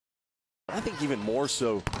I think even more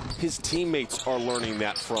so, his teammates are learning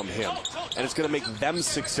that from him. And it's going to make them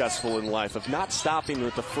successful in life of not stopping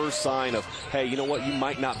with the first sign of, hey, you know what, you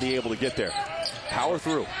might not be able to get there. Power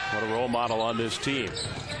through. What a role model on this team.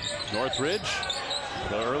 Northridge,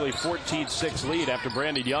 the early 14-6 lead after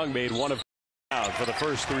Brandon Young made one of for the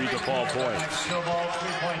first 3 DePaul points.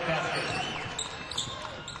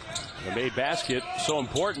 The made basket so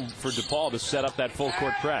important for DePaul to set up that full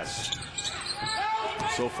court press.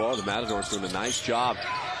 So far, the Matadors doing a nice job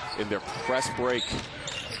in their press break.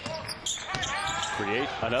 Create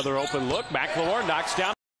another open look. McLemore knocks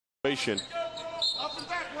down.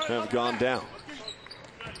 Have gone down.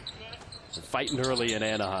 Fighting early in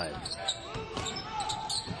Anaheim.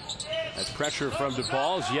 As pressure from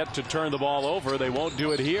DePaul is yet to turn the ball over. They won't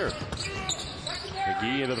do it here.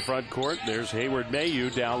 McGee into the front court. There's Hayward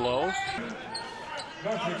Mayu down low.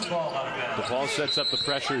 DePaul sets up the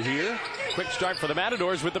pressure here. Quick start for the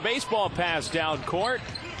Matadors with the baseball pass down court.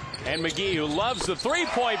 And McGee, who loves the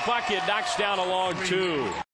three-point bucket, knocks down a long 2.